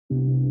Hi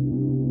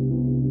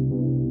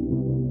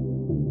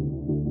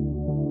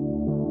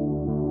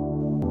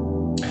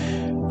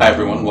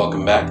everyone,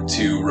 welcome back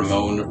to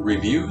Ramon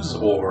Reviews,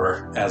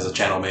 or as the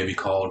channel may be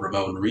called,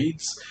 Ramon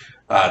Reads.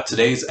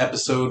 Today's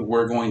episode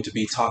we're going to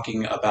be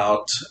talking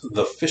about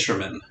The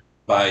Fisherman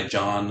by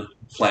John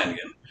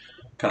Langan.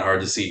 Kind of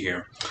hard to see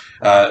here.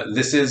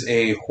 This is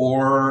a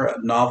horror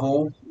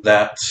novel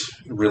that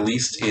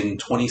released in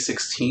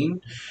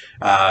 2016,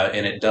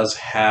 and it does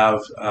have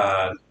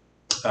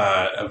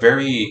a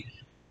very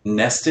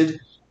nested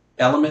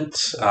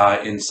element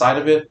inside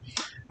of it,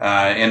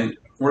 and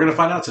we're going to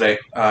find out today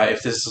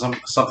if this is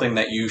something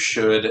that you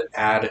should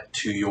add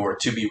to your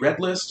to-be-read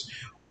list,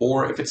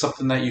 or if it's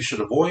something that you should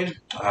avoid,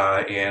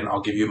 and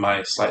I'll give you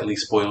my slightly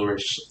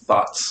spoilerish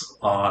thoughts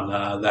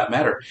on that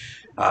matter.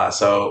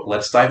 So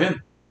let's dive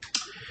in.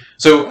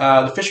 So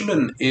The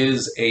Fisherman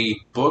is a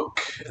book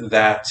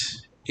that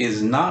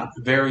is not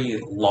very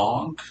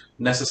long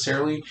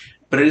necessarily,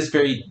 but it is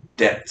very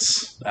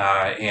dense,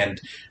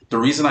 and the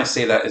reason I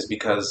say that is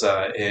because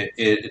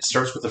it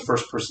starts with the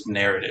first-person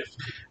narrative.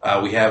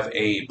 We have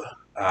Abe,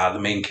 the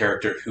main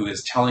character, who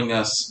is telling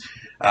us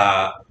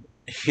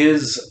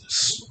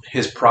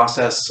his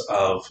process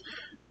of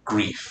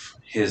grief,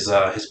 his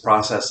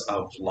process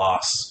of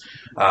loss.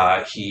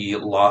 He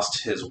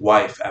lost his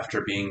wife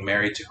after being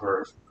married to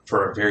her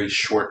for a very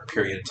short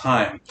period of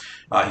time.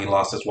 He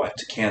lost his wife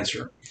to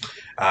cancer,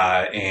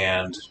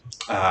 and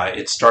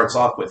it starts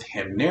off with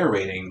him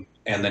narrating,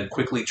 and then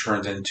quickly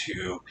turns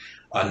into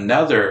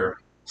another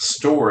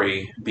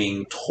story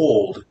being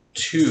told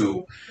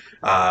to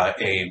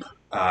Abe,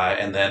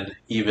 and then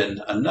even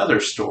another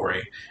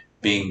story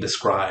being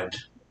described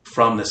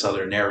from this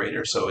other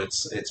narrator. So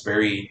it's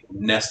very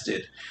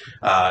nested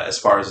as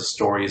far as the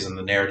stories and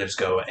the narratives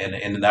go, and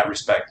in that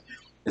respect,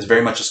 it's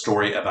very much a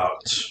story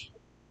about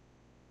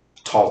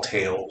tall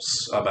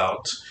tales,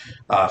 about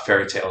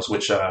fairy tales,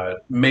 which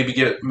may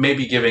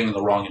be giving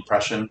the wrong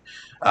impression.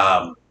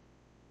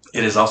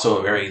 It is also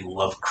a very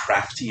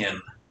Lovecraftian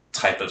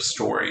type of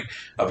story,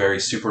 a very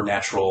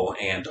supernatural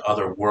and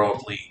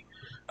otherworldly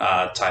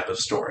type of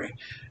story.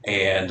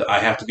 And I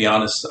have to be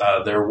honest,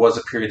 there was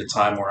a period of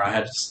time where I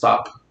had to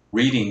stop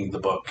reading the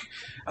book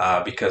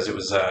because it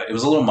was a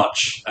little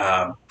much,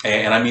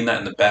 and I mean that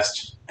in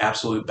the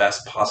absolute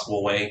best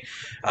possible way.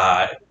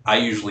 I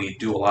usually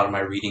do a lot of my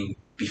reading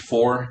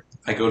before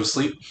I go to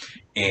sleep,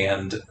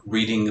 and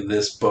reading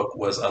this book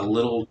was a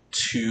little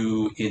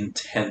too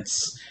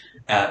intense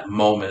at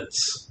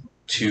moments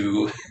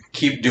to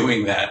keep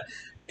doing that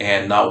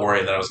and not worry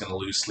that I was going to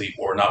lose sleep,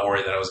 or not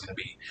worry that I was going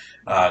to be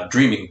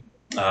dreaming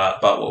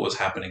about what was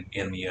happening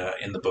in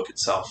the book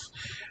itself.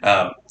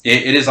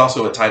 It is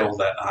also a title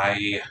that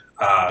I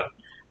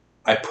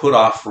put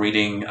off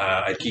reading.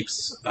 I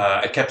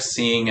kept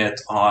seeing it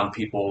on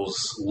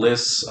people's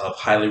lists of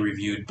highly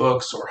reviewed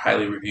books or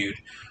highly reviewed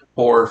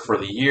horror for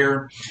the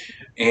year,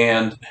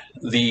 and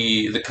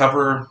the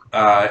cover,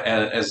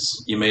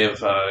 as you may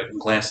have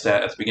glanced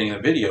at the beginning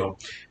of the video,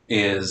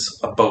 is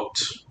a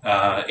boat,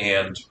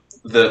 and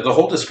the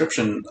whole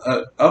description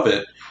of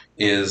it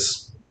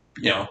is,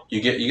 you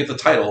get the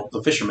title,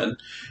 The Fisherman,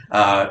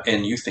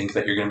 and you think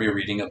that you're going to be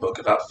reading a book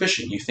about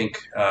fishing. You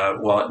think,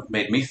 well, it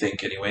made me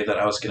think anyway, that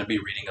I was going to be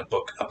reading a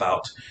book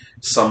about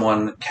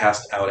someone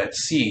cast out at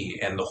sea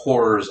and the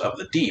horrors of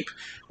the deep,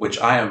 which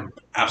I am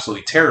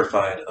absolutely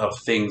terrified of,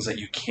 things that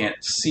you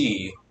can't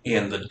see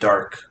in the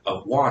dark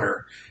of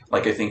water,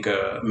 like I think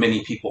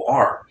many people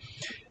are.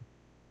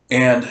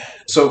 And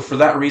so for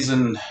that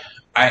reason,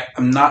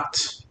 I'm not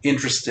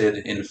interested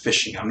in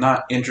fishing. I'm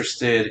not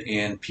interested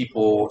in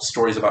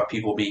stories about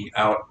people being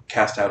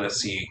cast out at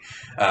sea.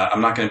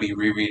 I'm not going to be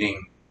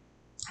rereading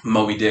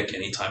Moby Dick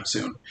anytime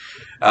soon.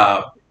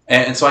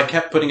 And so I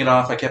kept putting it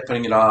off.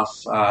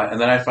 And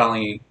then I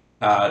finally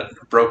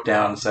broke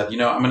down and said,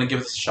 I'm going to give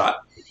this a shot.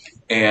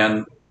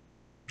 And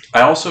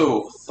I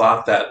also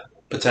thought that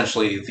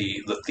potentially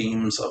the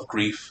themes of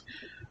grief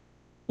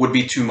would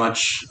be too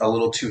much, a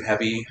little too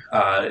heavy,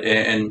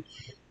 and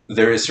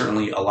there is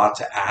certainly a lot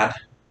to add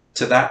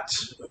to that,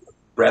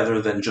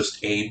 rather than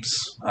just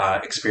Abe's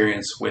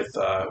experience with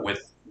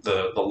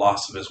the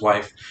loss of his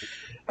wife.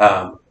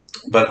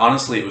 But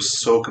honestly, it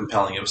was so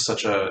compelling. It was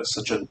such a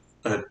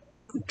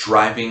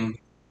driving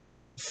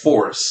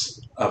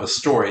force of a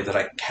story that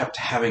I kept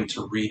having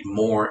to read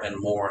more and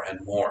more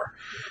and more.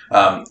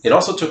 It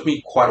also took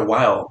me quite a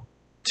while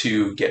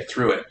to get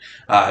through it.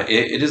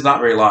 It is not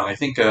very long. I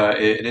think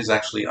it is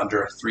actually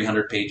under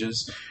 300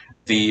 pages.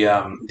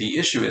 The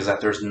issue is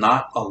that there's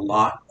not a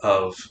lot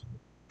of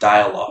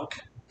dialogue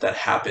that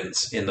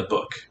happens in the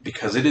book,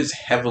 because it is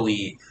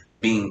heavily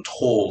being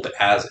told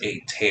as a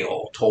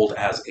tale, told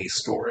as a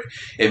story.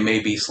 It may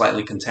be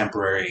slightly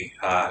contemporary.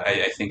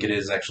 I think it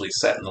is actually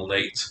set in the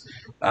late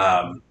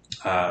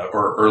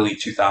or early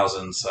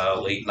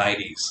 2000s, late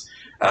 90s,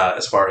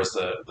 as far as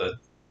the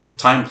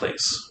time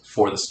place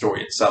for the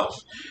story itself.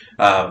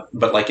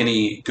 But like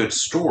any good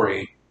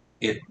story,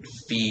 it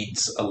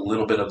feeds a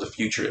little bit of the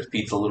future. It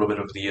feeds a little bit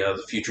of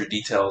the future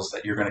details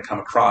that you're going to come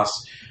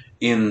across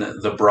in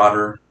the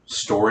broader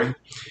story.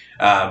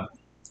 Um,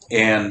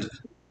 and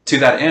to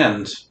that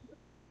end,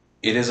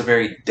 it is a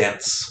very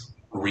dense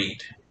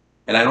read.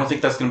 And I don't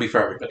think that's going to be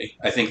for everybody.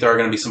 I think there are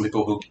going to be some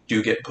people who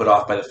do get put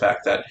off by the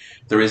fact that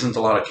there isn't a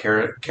lot of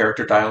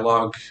character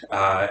dialogue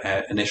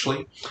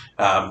initially,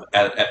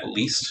 at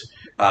least.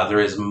 There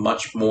is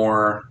much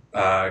more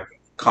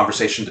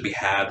conversation to be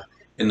had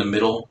in the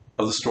middle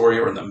of the story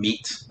or in the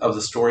meat of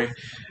the story.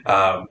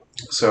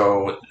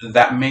 So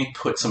that may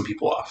put some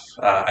people off.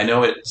 I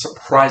know it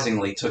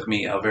surprisingly took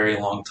me a very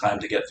long time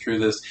to get through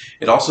this.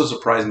 It also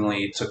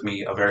surprisingly took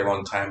me a very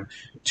long time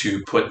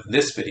to put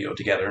this video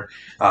together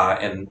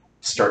and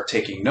start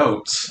taking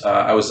notes.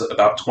 I was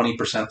about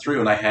 20%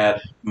 through, and I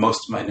had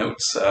most of my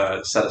notes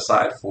set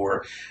aside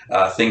for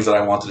things that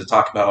I wanted to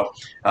talk about,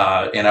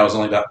 and I was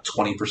only about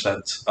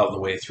 20% of the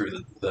way through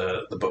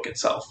the book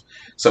itself.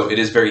 So it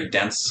is very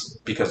dense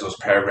because those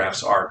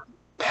paragraphs are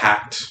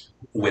packed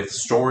with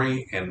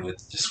story and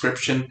with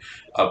description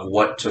of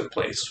what took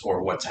place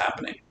or what's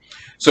happening.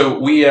 So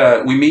we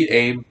meet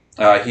Abe.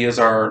 He is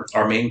our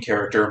main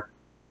character.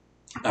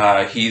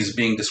 He's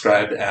being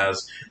described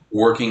as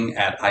working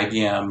at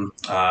IBM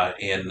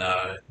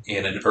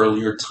in an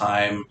earlier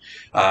time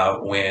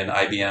when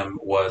IBM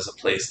was a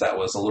place that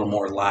was a little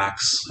more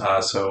lax.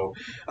 So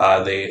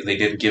they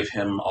did give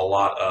him a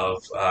lot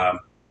of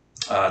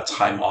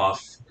time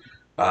off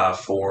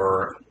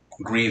for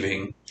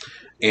grieving,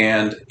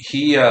 and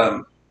he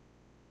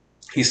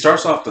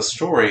starts off the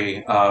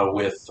story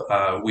with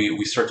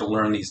we start to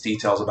learn these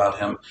details about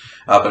him,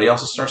 but he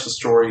also starts the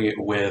story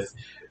with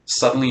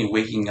suddenly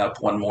waking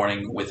up one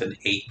morning with an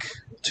ache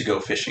to go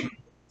fishing.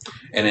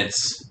 And it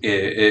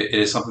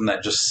is something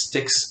that just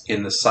sticks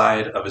in the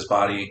side of his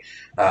body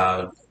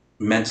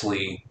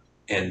mentally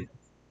and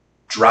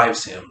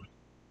drives him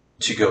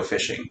to go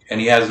fishing. And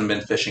he hasn't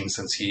been fishing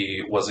since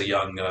he was a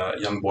young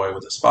boy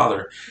with his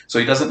father, so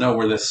he doesn't know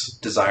where this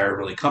desire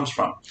really comes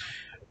from.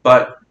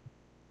 But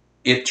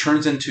it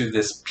turns into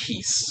this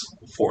peace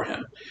for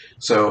him.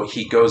 So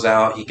he goes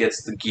out, he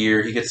gets the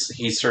gear,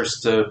 he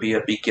starts to be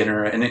a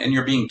beginner, and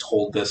you're being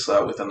told this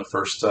within the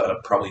first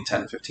probably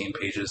 10, 15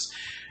 pages.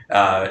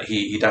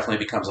 He definitely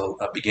becomes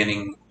a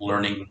beginning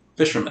learning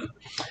fisherman,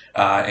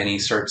 and he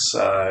starts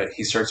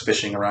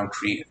fishing around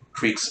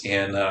creeks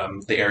in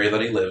the area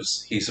that he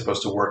lives. He's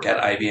supposed to work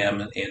at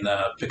IBM in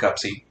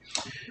Poughkeepsie,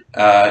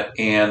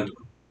 and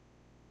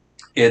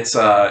it's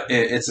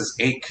this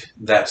ache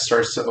that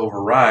starts to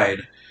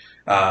override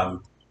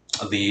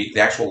the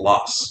actual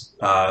loss,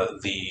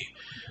 the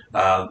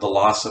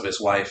loss of his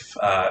wife,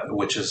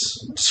 which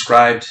is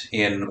described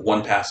in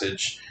one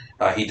passage.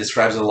 He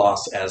describes the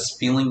loss as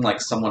feeling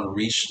like someone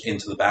reached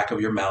into the back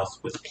of your mouth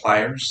with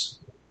pliers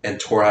and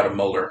tore out a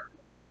molar.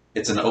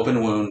 It's an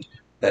open wound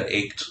that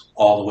ached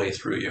all the way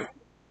through you.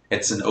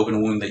 It's an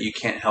open wound that you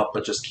can't help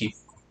but just keep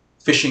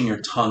fishing your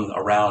tongue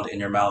around in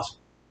your mouth,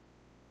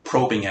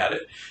 probing at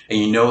it, and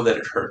you know that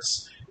it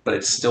hurts, but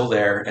it's still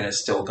there and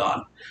it's still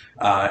gone.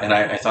 And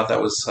I thought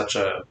that was such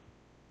a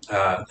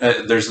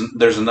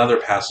there's another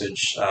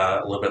passage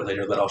a little bit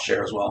later that I'll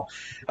share as well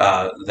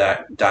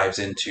that dives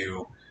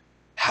into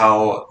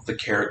how the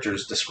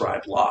characters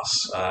describe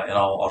loss, and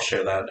I'll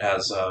share that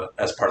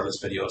as part of this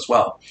video as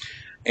well.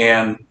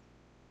 And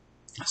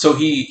so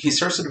he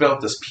starts to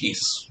develop this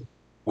peace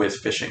with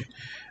fishing,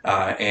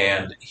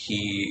 and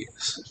he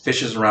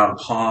fishes around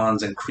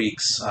ponds and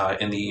creeks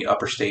in the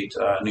upper state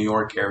New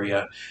York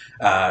area,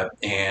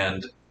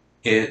 and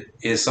it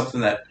is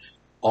something that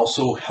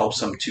also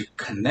helps him to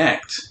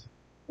connect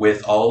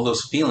with all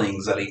those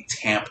feelings that he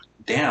tamped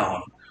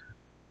down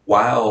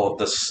while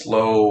the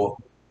slow,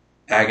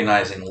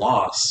 agonizing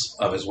loss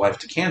of his wife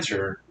to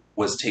cancer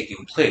was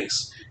taking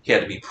place. He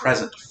had to be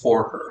present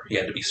for her. He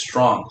had to be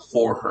strong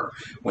for her.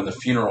 When the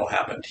funeral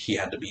happened, he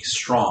had to be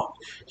strong.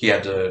 He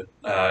had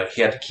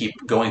to keep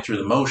going through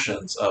the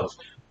motions of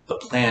the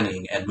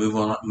planning and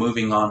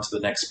moving on to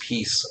the next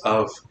piece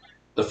of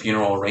the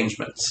funeral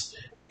arrangements.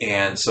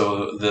 And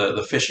so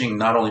the fishing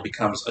not only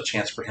becomes a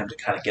chance for him to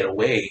kind of get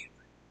away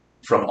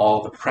from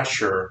all the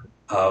pressure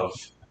of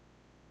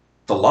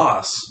the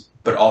loss,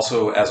 but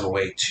also as a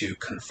way to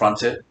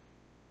confront it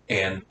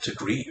and to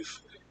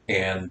grieve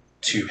and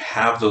to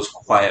have those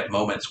quiet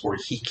moments where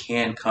he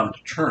can come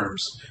to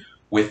terms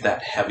with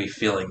that heavy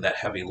feeling, that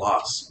heavy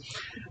loss.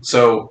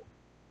 So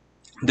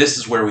this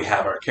is where we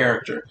have our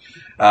character.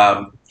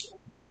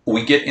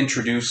 We get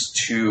introduced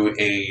to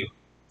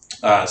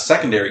a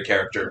secondary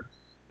character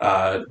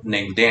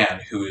named Dan,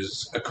 who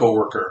is a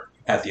co-worker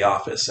at the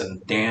office,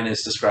 and Dan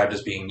is described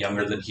as being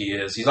younger than he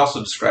is. He's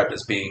also described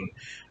as being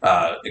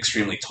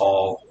extremely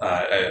tall.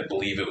 I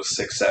believe it was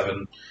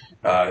 6'7",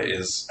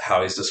 is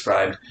how he's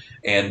described.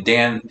 And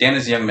Dan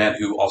is a young man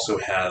who also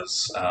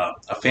has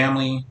a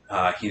family.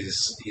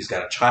 He's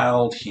got a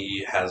child.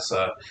 He has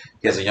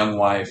a young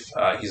wife.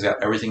 He's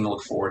got everything to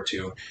look forward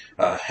to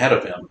ahead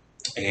of him.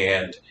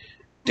 And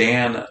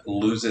Dan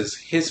loses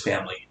his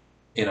family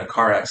in a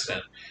car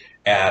accident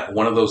at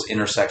one of those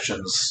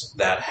intersections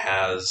that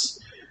has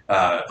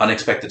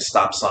unexpected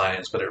stop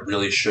signs, but it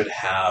really should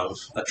have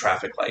a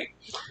traffic light.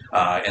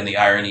 And the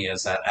irony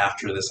is that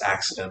after this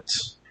accident,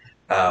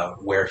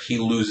 where he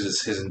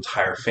loses his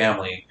entire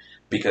family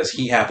because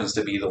he happens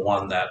to be the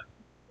one that,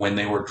 when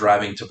they were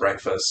driving to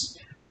breakfast,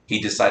 he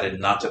decided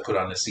not to put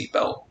on a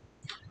seatbelt,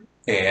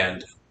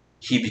 and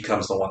he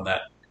becomes the one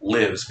that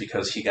lives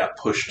because he got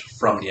pushed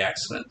from the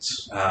accident.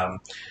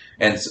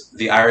 And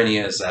the irony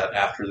is that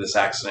after this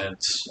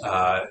accident,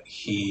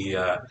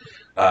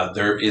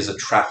 there is a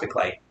traffic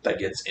light that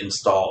gets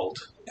installed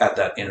at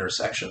that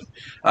intersection,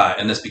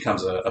 and this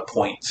becomes a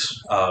point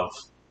of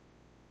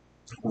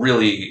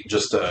really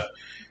just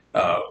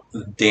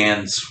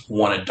Dan's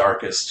one of the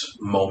darkest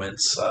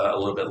moments a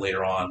little bit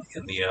later on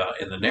in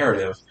the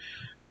narrative,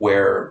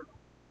 where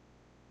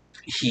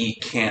he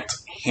can't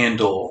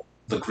handle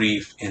the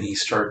grief, and he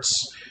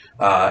starts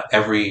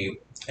every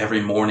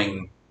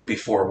morning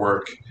before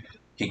work.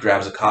 He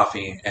grabs a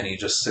coffee and he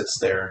just sits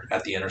there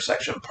at the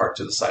intersection, parked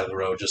to the side of the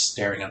road, just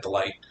staring at the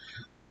light.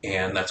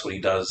 And that's what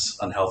he does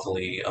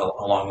unhealthily,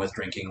 along with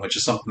drinking, which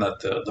is something that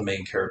the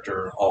main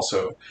character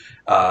also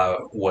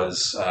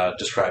was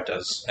described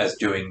as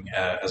doing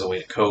as a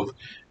way to cope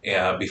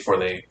before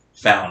they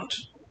found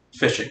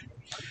fishing.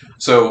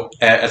 So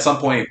at some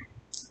point,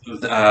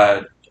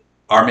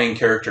 our main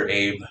character,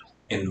 Abe,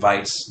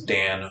 invites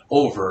Dan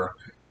over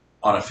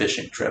on a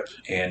fishing trip,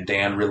 and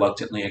Dan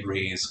reluctantly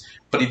agrees,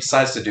 but he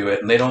decides to do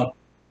it, and they don't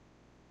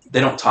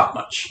talk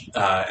much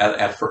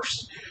at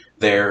first.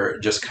 They're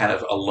just kind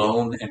of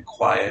alone and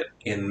quiet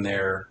in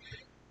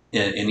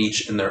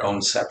each in their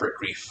own separate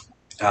grief,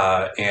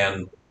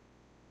 and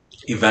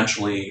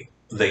eventually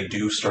they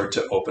do start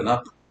to open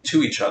up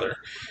to each other.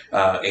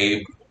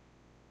 Abe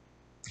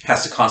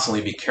has to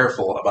constantly be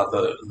careful about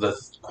the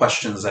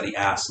questions that he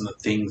asks and the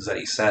things that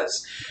he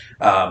says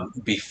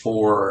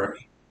before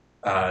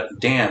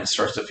Dan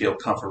starts to feel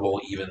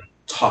comfortable even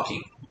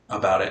talking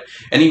about it.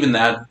 And even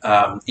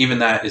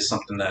that is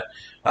something that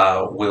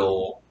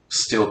will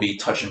still be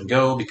touch and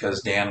go,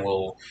 because Dan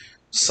will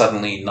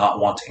suddenly not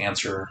want to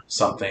answer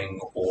something,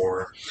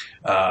 or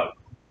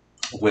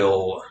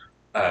will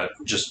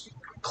just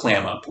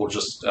clam up, will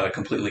just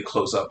completely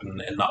close up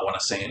and not want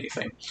to say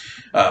anything.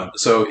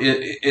 So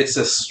it's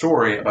a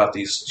story about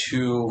these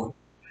two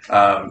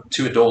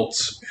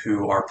adults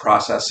who are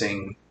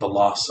processing the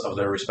loss of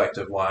their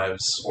respective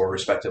wives or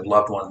respective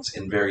loved ones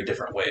in very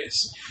different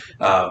ways.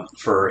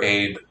 For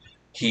Abe,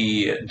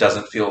 he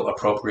doesn't feel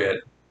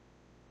appropriate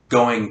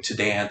going to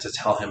Dan to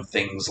tell him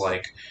things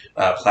like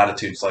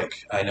platitudes like,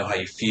 I know how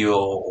you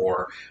feel,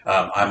 or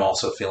I'm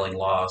also feeling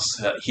loss.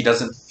 He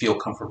doesn't feel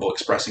comfortable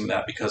expressing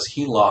that because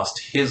he lost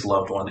his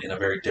loved one in a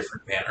very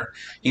different manner.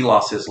 He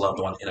lost his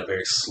loved one in a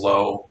very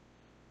slow,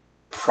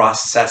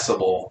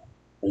 processable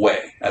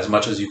way, as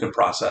much as you can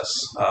process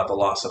the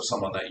loss of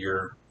someone that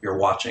you're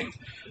watching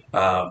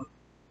kind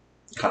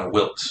of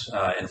wilt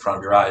in front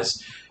of your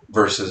eyes,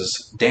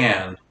 versus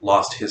Dan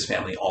lost his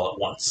family all at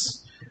once.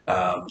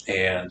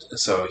 And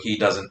so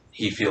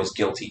he feels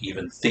guilty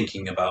even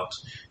thinking about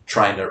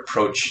trying to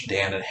approach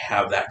Dan and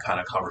have that kind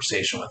of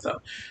conversation with him.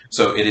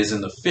 So it is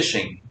in the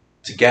fishing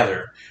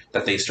together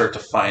that they start to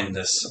find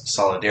this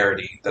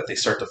solidarity, that they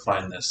start to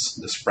find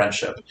this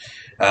friendship.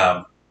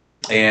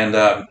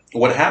 And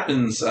what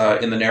happens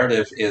in the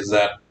narrative is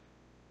that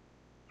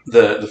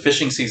the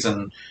fishing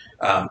season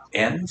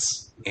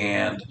ends,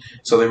 and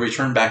so they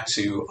return back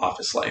to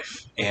office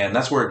life, and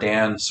that's where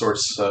Dan,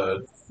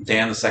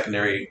 the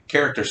secondary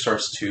character,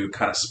 starts to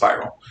kind of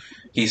spiral.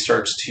 He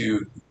starts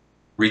to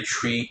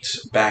retreat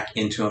back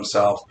into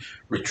himself,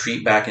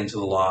 retreat back into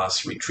the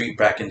loss, retreat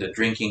back into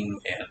drinking,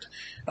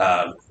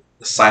 and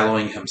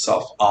siloing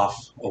himself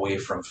off away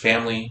from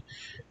family.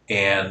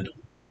 And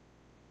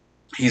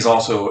he's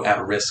also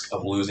at risk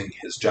of losing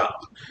his job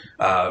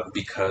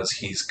because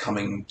he's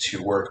coming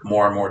to work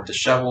more and more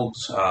disheveled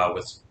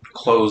with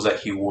clothes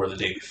that he wore the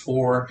day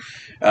before.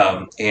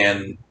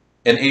 And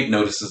Abe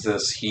notices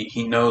this.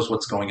 He knows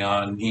what's going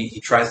on. He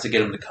tries to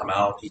get him to come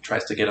out. He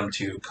tries to get him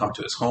to come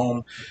to his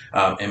home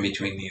in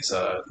between these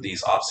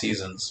off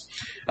seasons.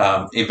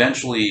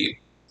 Eventually,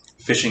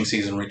 fishing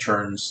season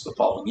returns the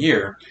following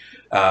year,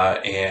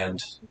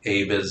 and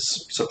Abe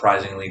is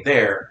surprisingly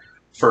there.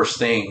 First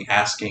thing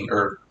asking,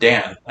 or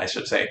Dan, I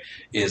should say,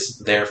 is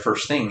there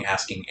first thing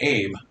asking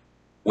Abe,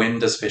 when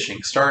does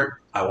fishing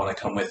start? I want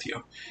to come with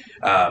you.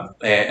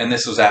 And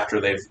this was after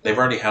they've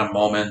already had a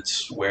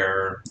moment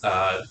where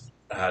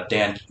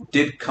Dan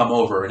did come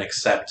over and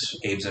accept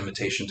Abe's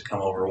invitation to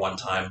come over one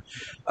time,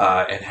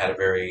 and had a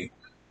very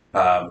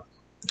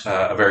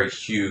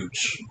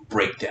huge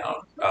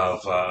breakdown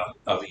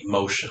of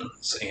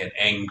emotions and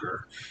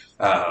anger,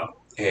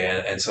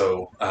 and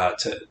so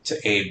to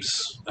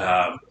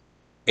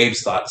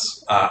Abe's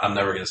thoughts, I'm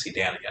never going to see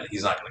Dan again.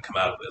 He's not going to come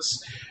out of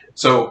this.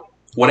 So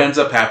what ends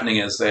up happening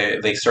is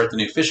they start the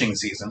new fishing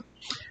season,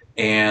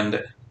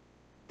 and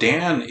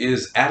Dan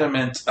is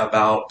adamant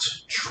about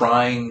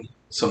trying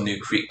some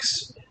new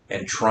creeks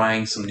and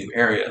trying some new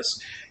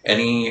areas. And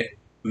he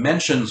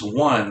mentions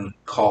one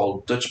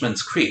called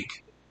Dutchman's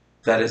Creek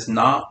that is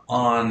not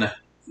on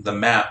the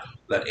map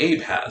that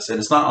Abe has, and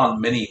it's not on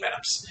mini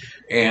maps.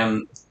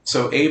 And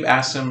so Abe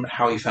asks him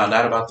how he found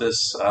out about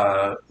this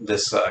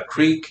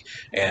creek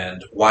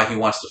and why he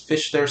wants to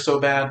fish there so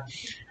bad.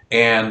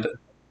 And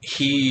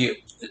he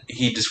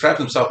describes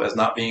himself as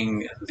not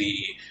being the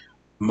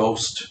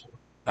most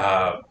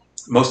uh,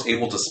 most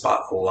able to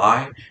spot a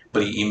lie,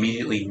 but he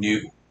immediately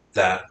knew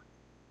that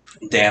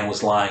Dan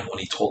was lying when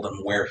he told him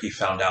where he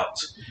found out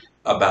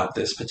about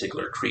this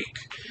particular creek.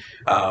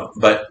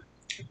 But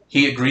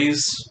he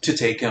agrees to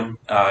take him,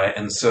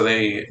 and so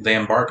they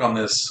embark on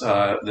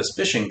this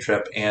fishing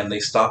trip, and they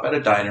stop at a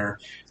diner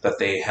that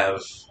they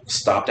have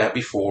stopped at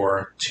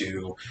before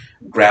to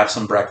grab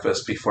some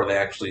breakfast before they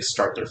actually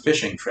start their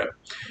fishing trip.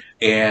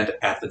 And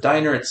at the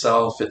diner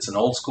itself, it's an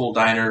old school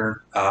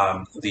diner.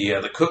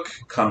 The cook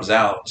comes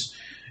out,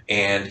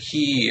 and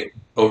he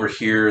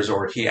overhears,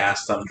 or he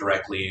asks them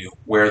directly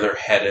where they're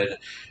headed,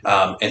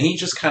 and he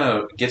just kind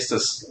of gets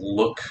this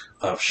look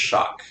of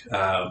shock.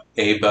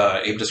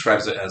 Abe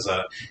describes it as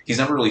he's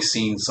never really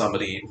seen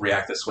somebody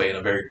react this way in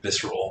a very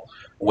visceral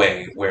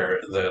way, where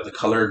the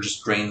color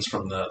just drains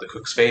from the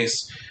cook's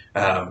face,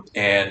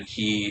 and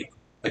he,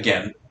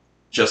 again,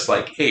 just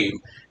like Abe,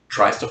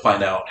 tries to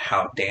find out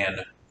how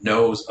Dan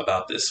knows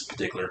about this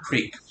particular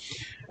creek.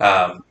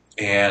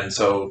 And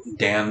so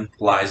Dan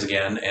lies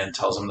again and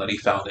tells him that he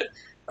found it.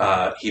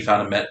 He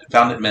found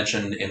it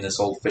mentioned in this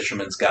old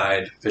Fisherman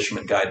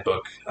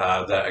guidebook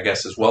that I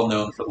guess is well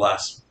known for the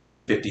last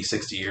 50,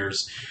 60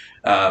 years.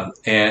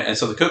 And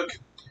so the cook,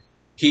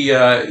 he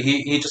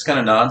just kind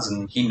of nods,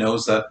 and he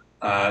knows that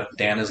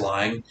Dan is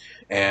lying,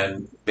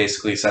 and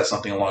basically says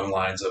something along the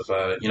lines of,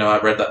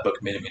 I've read that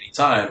book many, many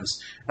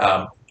times.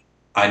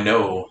 I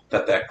know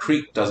that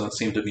creek doesn't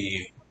seem to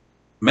be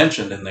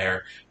mentioned in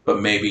there,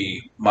 but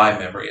maybe my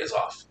memory is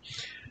off.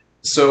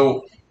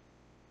 So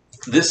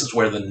this is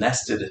where the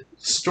nested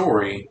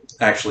story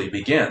actually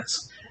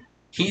begins.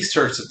 He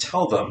starts to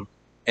tell them,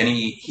 and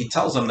he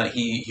tells them that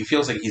he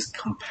feels like he's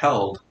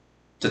compelled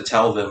to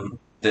tell them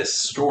this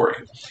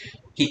story.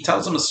 He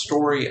tells them a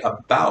story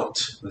about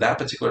that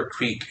particular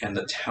creek and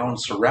the town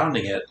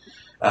surrounding it,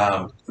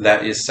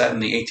 that is set in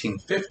the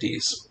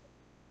 1850s.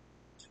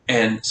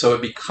 And so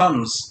it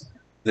becomes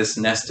this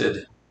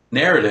nested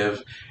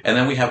narrative, and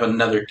then we have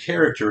another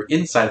character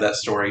inside that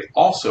story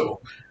also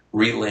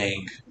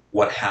relaying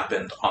what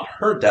happened on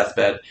her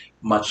deathbed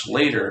much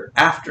later,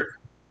 after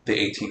the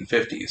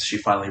 1850s. She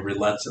finally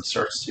relents and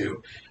starts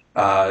to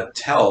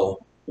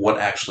tell what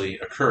actually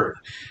occurred.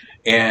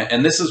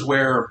 And this is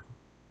where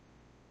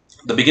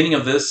the beginning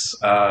of this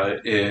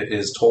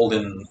is told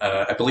in,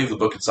 I believe the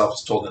book itself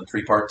is told in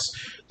 3 parts.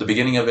 The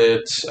beginning of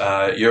it,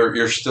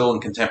 you're still in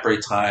contemporary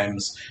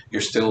times.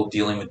 You're still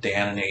dealing with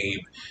Dan and Abe.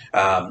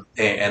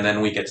 And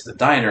then we get to the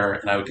diner,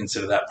 and I would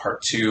consider that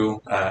part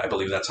 2. I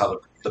believe that's how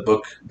the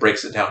book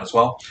breaks it down as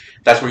well.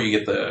 That's where you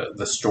get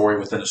the story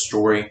within a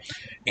story.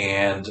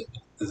 And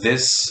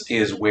this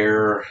is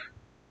where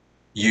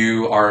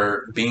you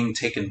are being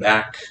taken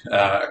back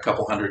a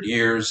couple hundred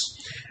years.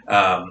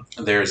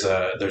 There's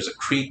a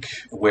creek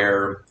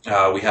where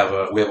we have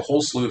a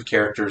whole slew of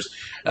characters.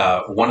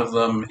 One of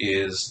them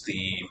is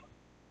the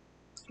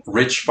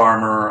rich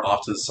farmer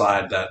off to the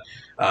side that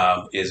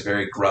is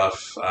very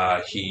gruff.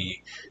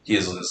 He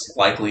is as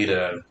likely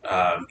to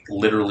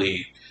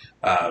literally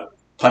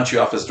punch you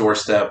off his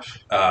doorstep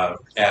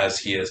as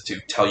he is to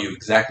tell you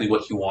exactly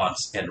what he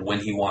wants and when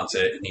he wants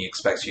it, and he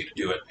expects you to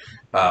do it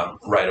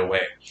right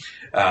away.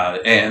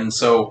 And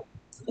so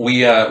we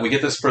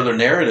get this further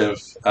narrative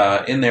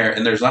in there,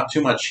 and there's not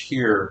too much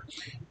here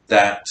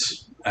that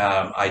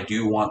I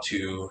do want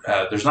to.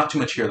 There's not too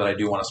much here that I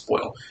do want to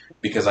spoil,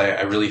 because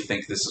I really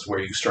think this is where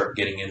you start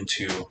getting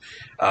into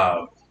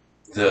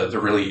the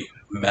really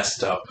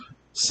messed up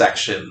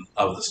section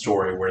of the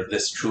story, where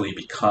this truly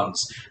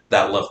becomes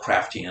that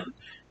Lovecraftian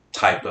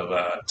type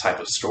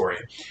of story.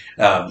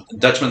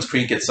 Dutchman's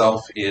Creek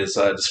itself is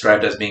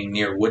described as being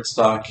near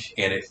Woodstock,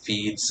 and it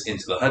feeds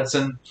into the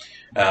Hudson.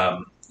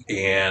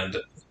 And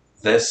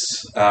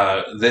this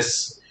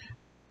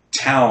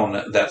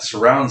town that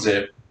surrounds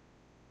it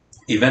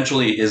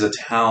eventually is a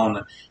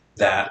town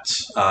that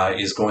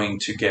is going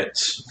to get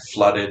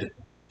flooded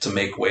to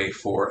make way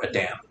for a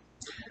dam.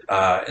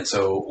 And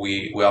so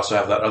we also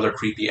have that other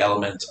creepy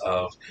element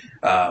of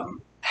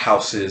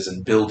houses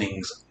and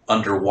buildings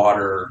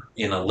underwater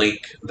in a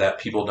lake that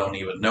people don't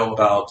even know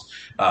about,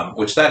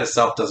 which that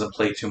itself doesn't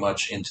play too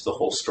much into the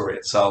whole story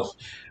itself.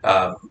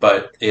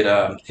 But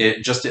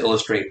it just to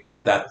illustrate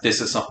that this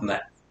is something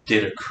that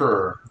did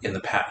occur in the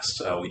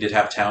past. We did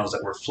have towns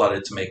that were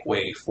flooded to make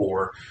way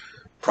for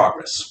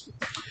progress.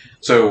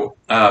 So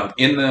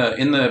in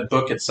the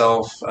book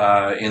itself,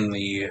 in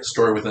the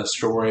story within a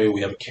story,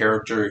 we have a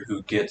character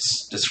who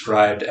gets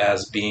described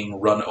as being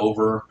run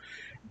over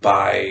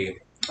by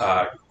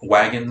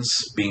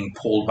wagons being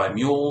pulled by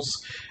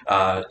mules,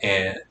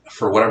 and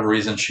for whatever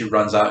reason she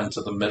runs out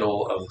into the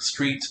middle of the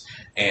street,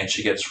 and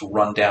she gets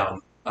run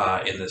down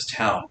in this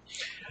town,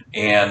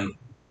 and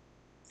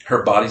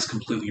her body's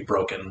completely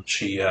broken.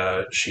 She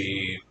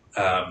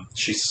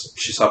she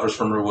suffers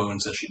from her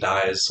wounds and she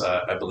dies,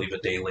 I believe, a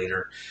day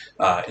later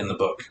in the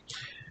book.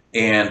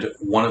 And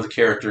one of the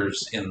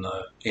characters in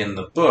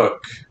the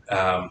book,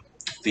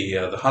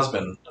 the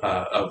husband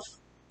of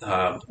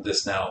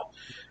this now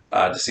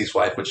deceased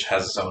wife, which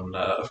has its own,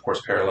 of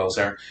course, parallels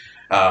there.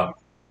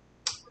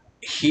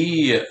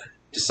 He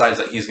decides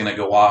that he's going to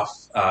go off,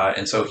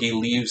 and so he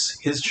leaves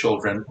his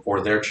children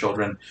or their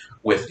children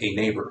with a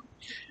neighbor.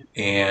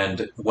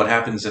 And what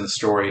happens in the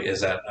story is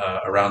that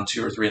around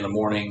 2 or 3 in the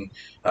morning,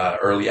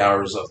 early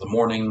hours of the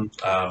morning,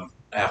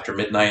 after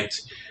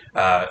midnight,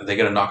 they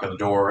get a knock on the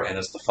door, and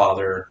it's the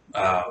father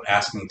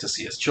asking to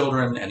see his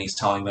children, and he's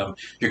telling them,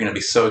 "You're going to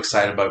be so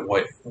excited about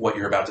what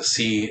you're about to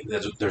see.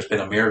 There's been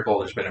a miracle.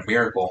 There's been a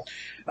miracle."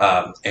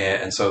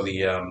 And so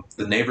the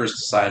neighbors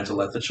decide to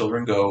let the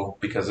children go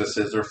because this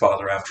is their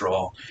father after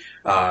all.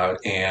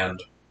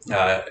 And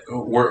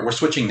we're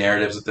switching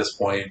narratives at this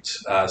point.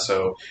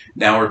 So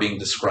now we're being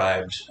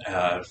described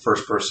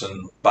first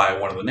person by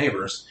one of the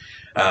neighbors,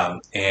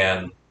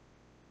 and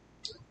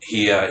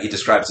he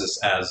describes this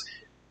as,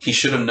 he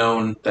should have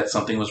known that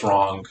something was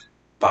wrong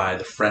by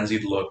the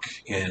frenzied look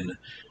in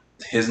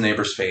his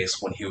neighbor's face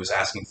when he was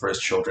asking for his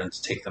children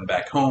to take them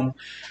back home,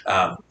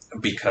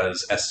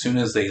 because as soon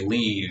as they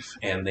leave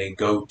and they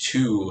go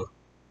to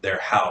their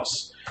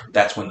house,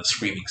 that's when the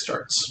screaming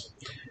starts.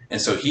 And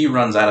so he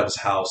runs out of his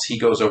house. He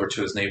goes over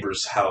to his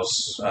neighbor's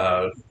house,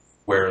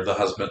 where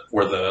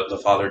the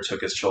father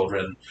took his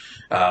children,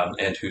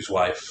 and whose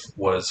wife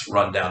was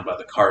run down by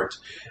the cart.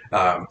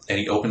 And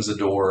he opens the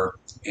door,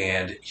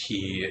 and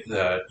you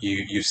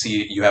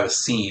have a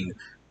scene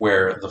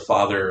where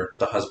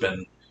the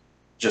husband,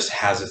 just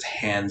has his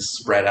hands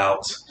spread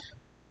out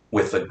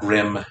with a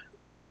grim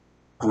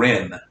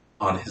grin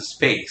on his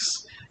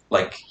face,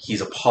 like he's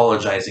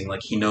apologizing,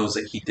 like he knows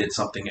that he did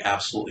something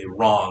absolutely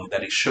wrong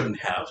that he shouldn't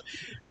have,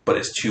 but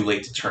it's too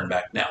late to turn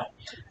back now.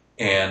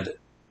 And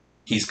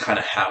he's kind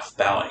of half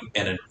bowing,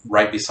 and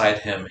right beside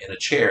him in a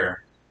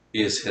chair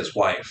is his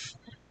wife,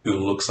 who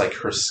looks like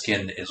her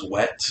skin is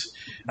wet,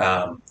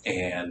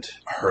 and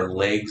her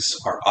legs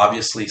are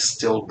obviously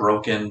still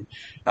broken,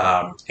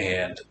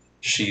 and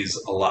she's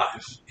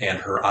alive, and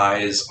her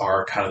eyes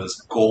are kind of this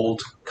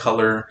gold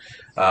color.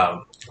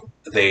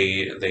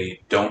 They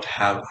don't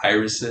have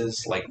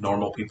irises like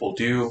normal people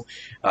do.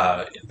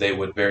 They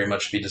would very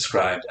much be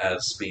described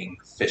as being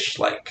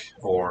fish-like,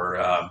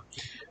 or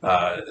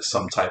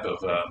some type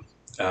of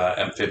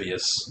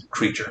amphibious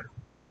creature.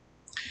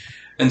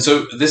 And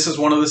so this is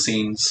one of the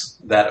scenes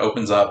that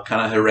opens up,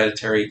 kind of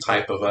hereditary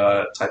type of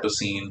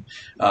scene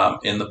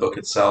in the book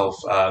itself.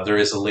 There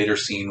is a later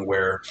scene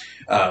where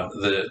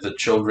the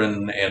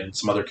children and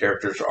some other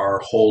characters are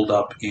holed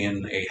up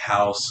in a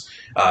house,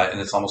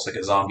 and it's almost like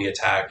a zombie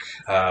attack.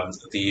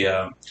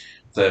 The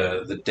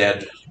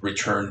dead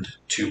returned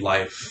to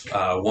life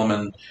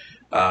woman,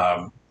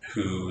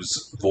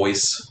 whose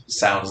voice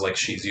sounds like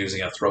she's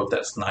using a throat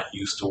that's not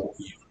used to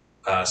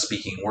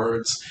speaking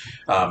words,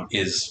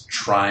 is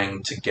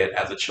trying to get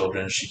at the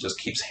children. She just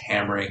keeps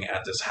hammering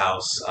at this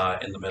house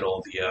in the middle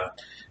of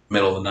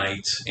the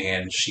night,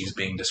 and she's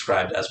being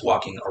described as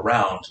walking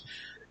around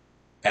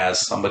as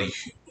somebody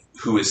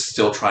who is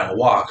still trying to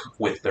walk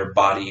with their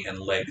body and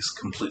legs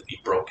completely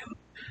broken.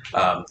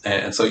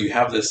 And so you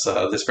have this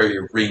very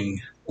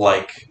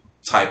Ring-like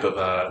type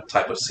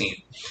of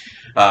scene.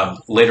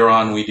 Later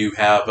on, we do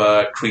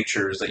have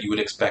creatures that you would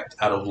expect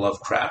out of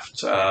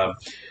Lovecraft.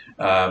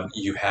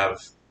 You have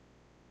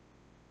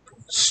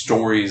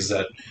stories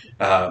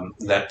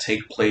that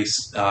take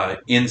place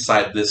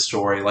inside this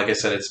story. Like I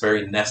said, it's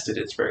very nested.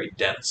 It's very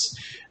dense.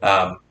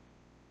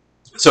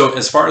 So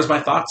as far as my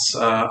thoughts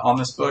on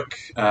this book,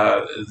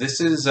 this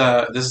is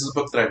a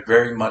book that I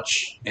very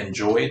much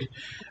enjoyed.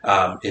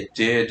 It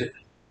did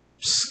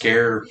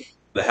scare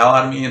the hell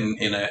out of me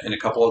in a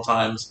couple of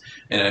times,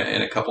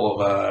 in a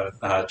couple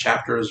of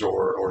chapters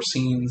or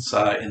scenes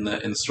in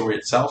the story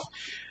itself.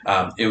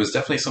 It was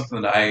definitely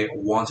something that I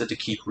wanted to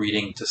keep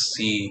reading to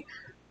see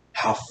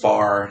how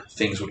far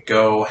things would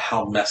go,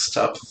 how messed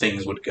up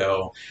things would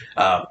go.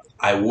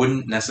 I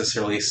wouldn't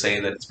necessarily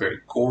say that it's very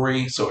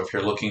gory, so if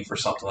you're looking for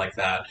something like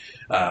that,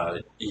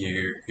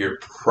 you're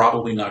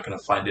probably not going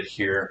to find it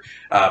here.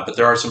 But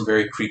there are some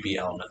very creepy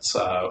elements.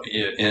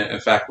 In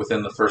fact,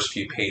 within the first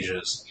few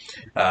pages,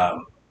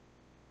 the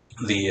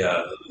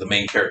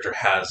main character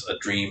has a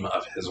dream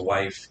of his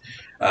wife,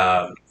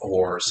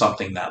 or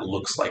something that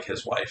looks like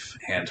his wife,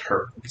 and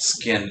her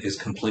skin is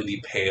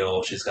completely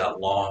pale. She's got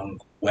long,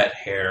 wet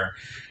hair,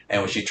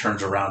 and when she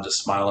turns around to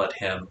smile at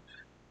him,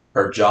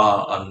 her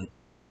jaw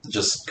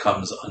just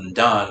comes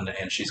undone,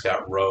 and she's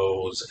got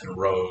rows and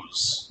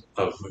rows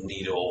of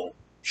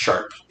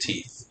needle-sharp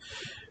teeth.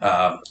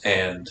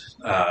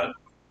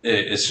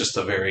 It's just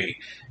a very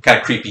kind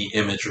of creepy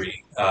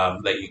imagery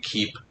that you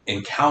keep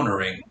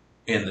encountering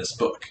in this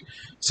book.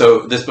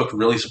 So this book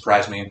really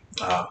surprised me.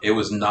 It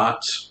was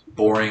not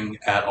boring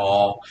at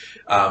all.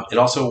 It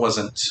also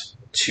wasn't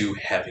too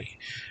heavy,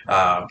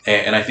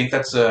 and I think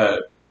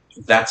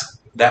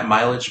that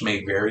mileage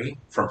may vary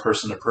from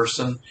person to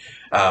person.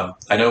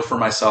 I know for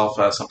myself,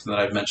 something that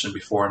I've mentioned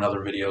before in other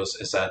videos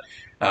is that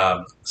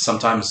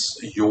sometimes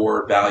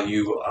your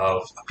value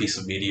of a piece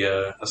of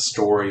media, a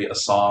story, a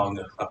song,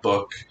 a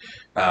book,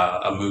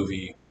 a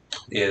movie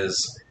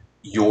is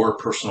your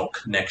personal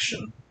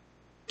connection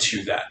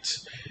to that.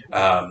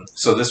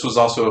 So this was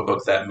also a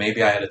book that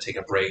maybe I had to take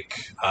a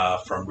break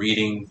from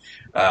reading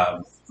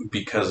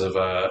because of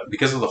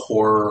the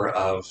horror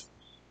of.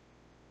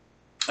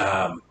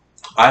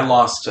 I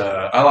lost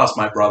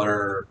my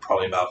brother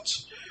probably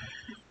about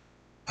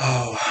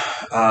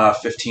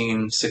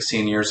 15,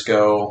 16 years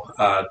ago,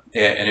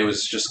 and it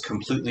was just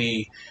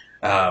completely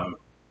uh,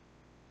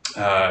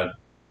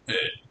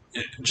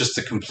 just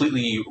a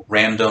completely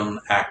random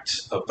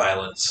act of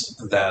violence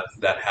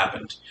that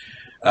happened.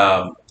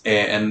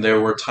 And there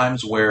were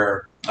times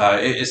where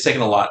it's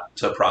taken a lot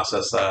to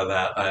process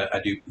that. I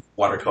do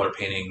watercolor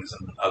paintings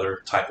and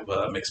other type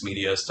of mixed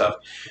media stuff,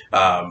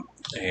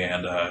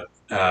 and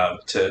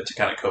to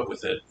kind of cope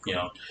with it, you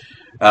know.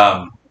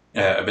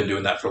 I've been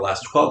doing that for the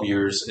last 12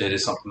 years. It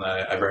is something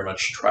that I very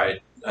much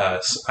tried.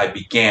 I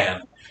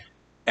began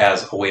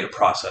as a way to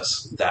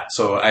process that.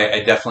 So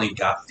I definitely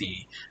got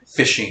the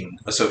fishing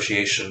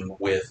association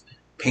with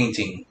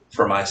painting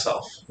for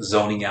myself,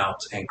 zoning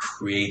out and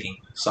creating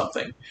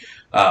something.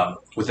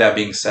 With that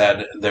being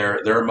said,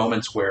 there are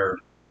moments where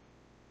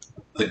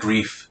the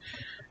grief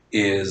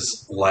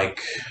is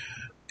like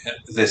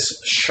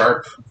this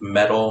sharp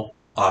metal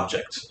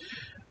object,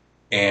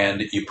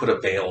 and you put a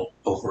veil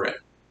over it.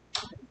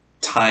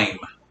 Time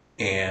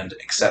and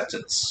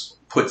acceptance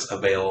puts a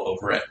veil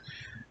over it.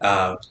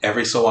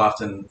 Every so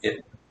often,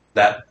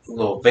 that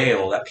little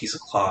veil, that piece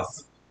of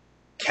cloth,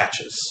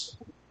 catches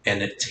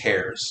and it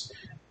tears.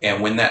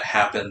 And when that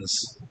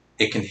happens,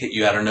 it can hit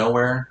you out of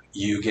nowhere.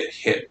 You get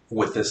hit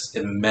with this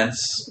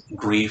immense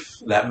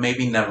grief that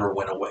maybe never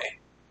went away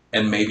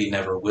and maybe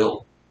never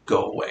will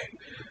go away.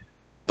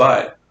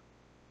 But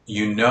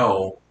you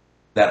know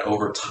that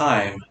over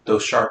time,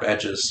 those sharp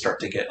edges start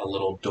to get a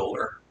little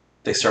duller.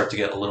 They start to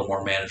get a little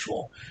more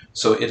manageable.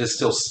 So it is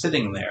still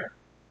sitting there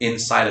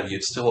inside of you.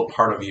 It's still a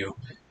part of you.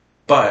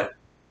 But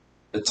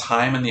the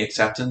time and the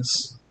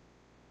acceptance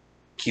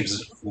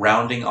keeps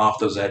rounding off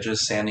those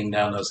edges, sanding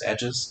down those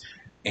edges,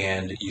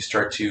 and you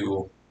start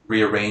to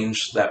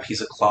rearrange that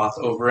piece of cloth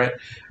over it.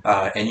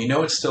 And you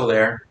know it's still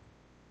there,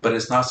 but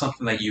it's not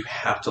something that you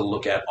have to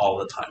look at all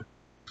the time.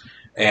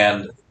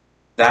 And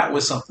that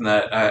was something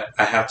that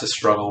I have to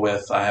struggle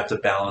with. I have to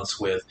balance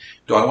with,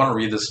 do I want to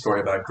read this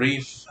story about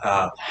grief?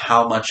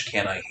 How much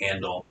can I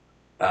handle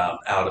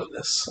out of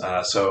this?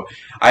 So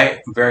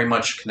I very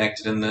much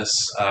connected in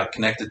this,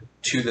 connected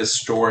to this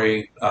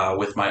story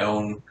with my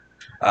own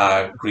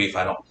grief.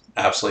 I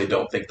absolutely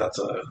don't think that's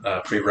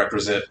a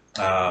prerequisite,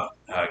 God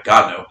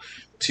no,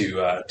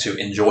 to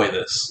enjoy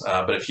this.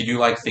 But if you do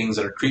like things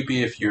that are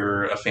creepy, if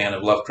you're a fan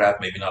of Lovecraft,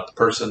 maybe not the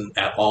person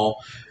at all,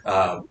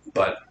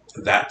 but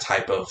that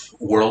type of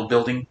world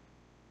building.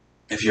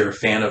 If you're a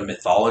fan of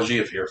mythology,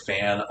 if you're a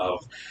fan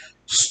of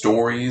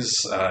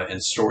stories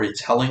and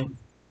storytelling,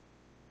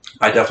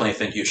 I definitely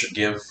think you should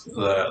give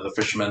the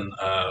Fisherman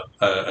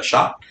a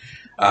shot.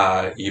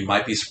 You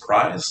might be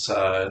surprised.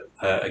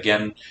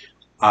 Again,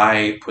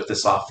 I put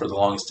this off for the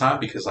longest time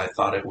because I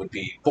thought it would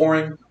be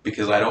boring,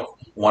 because I don't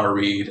want to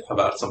read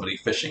about somebody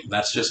fishing.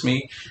 That's just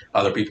me.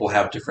 Other people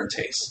have different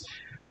tastes.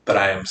 But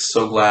I am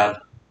so glad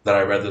that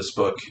I read this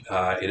book.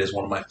 It is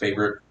one of my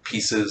favorite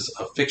pieces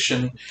of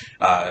fiction,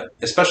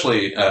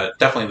 especially,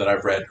 definitely that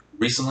I've read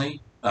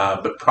recently,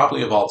 but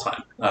probably of all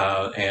time.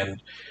 I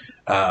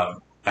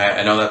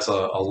know that's a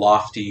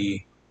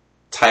lofty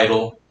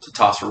title to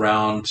toss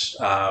around,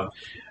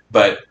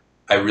 but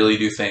I really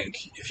do think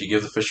if you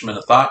give The Fisherman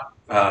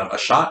a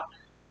shot,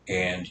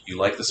 and you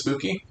like the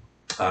spooky,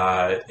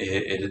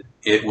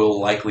 it will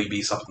likely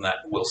be something that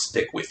will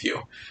stick with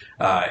you,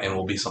 and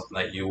will be something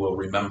that you will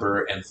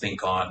remember and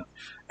think on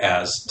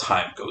as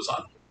time goes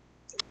on.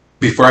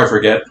 Before I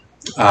forget,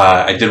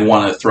 I did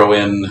want to throw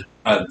in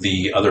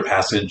the other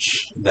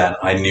passage that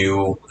I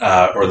knew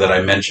or that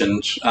I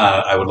mentioned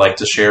I would like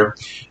to share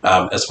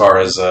as far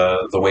as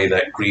the way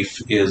that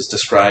grief is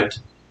described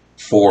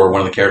for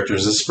one of the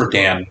characters. This is for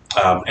Dan.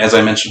 As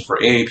I mentioned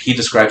for Abe, he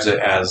describes it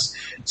as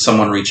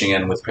someone reaching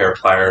in with a pair of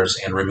pliers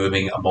and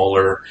removing a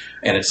molar,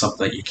 and it's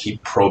something that you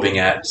keep probing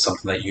at,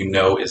 something that you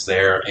know is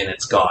there, and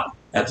it's gone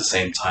at the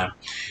same time.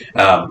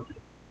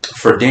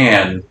 For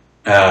Dan,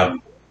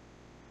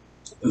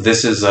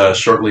 this is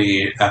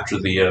shortly after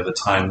the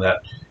time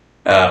that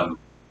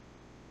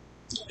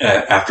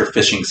after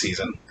fishing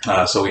season.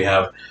 So we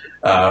have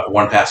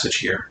one passage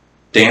here.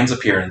 Dan's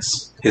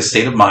appearance, his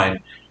state of mind,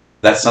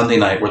 that Sunday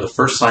night were the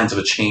first signs of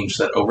a change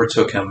that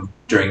overtook him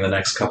during the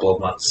next couple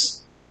of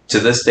months. To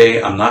this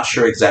day, I'm not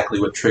sure exactly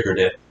what triggered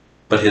it,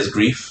 but his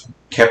grief,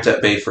 kept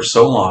at bay for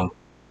so long,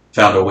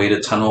 found a way to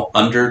tunnel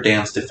under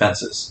Dan's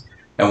defenses,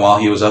 and while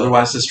he was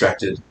otherwise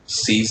distracted,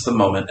 seized the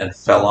moment and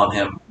fell on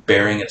him,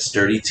 baring its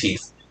sturdy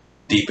teeth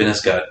deep in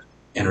his gut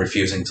and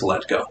refusing to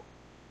let go.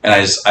 And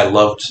I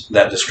loved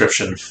that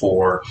description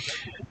for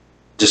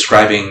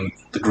describing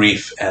the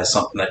grief as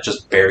something that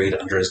just buried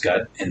under his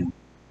gut and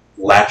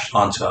latched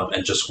onto him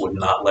and just would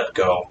not let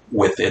go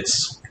with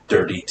its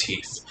dirty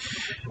teeth.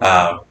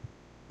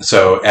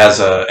 So as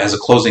a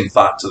closing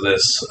thought to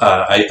this,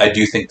 I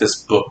do think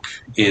this book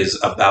is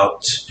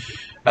about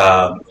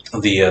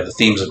the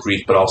themes of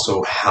grief, but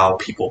also how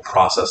people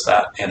process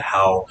that, and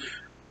how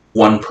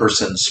one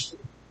person's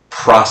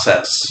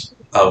process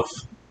of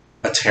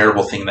a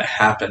terrible thing that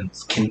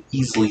happens can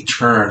easily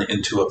turn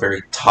into a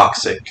very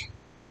toxic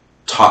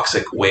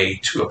way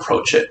to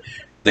approach it.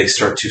 They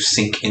start to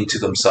sink into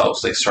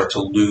themselves. They start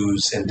to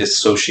lose and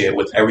dissociate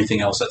with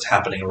everything else that's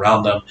happening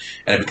around them,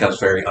 and it becomes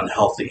very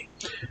unhealthy.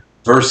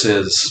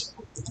 Versus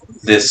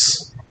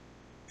this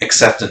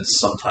acceptance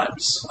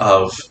sometimes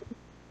of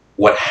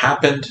what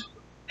happened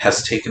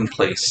has taken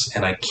place,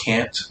 and I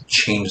can't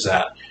change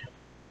that,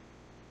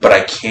 but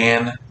I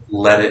can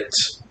let it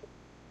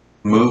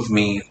move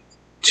me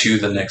to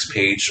the next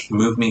page,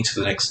 move me to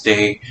the next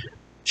day,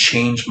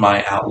 change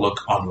my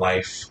outlook on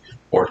life,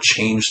 or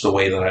change the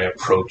way that I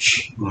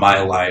approach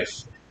my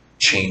life,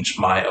 change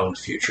my own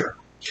future.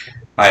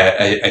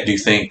 I do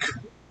think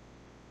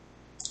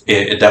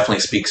it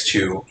definitely speaks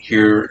to,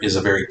 here is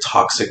a very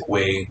toxic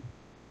way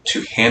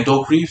to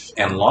handle grief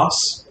and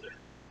loss,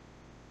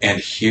 and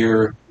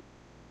here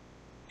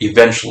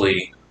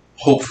eventually,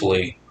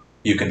 hopefully,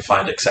 you can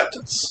find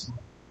acceptance.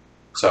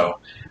 So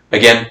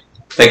again,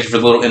 thank you for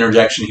the little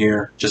interjection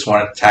here. Just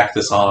wanted to tack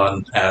this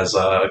on as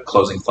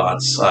closing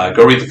thoughts.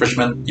 Go read The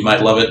Fisherman. You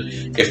might love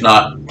it. If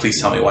not, please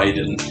tell me why you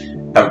didn't.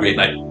 Have a great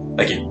night.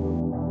 Thank you.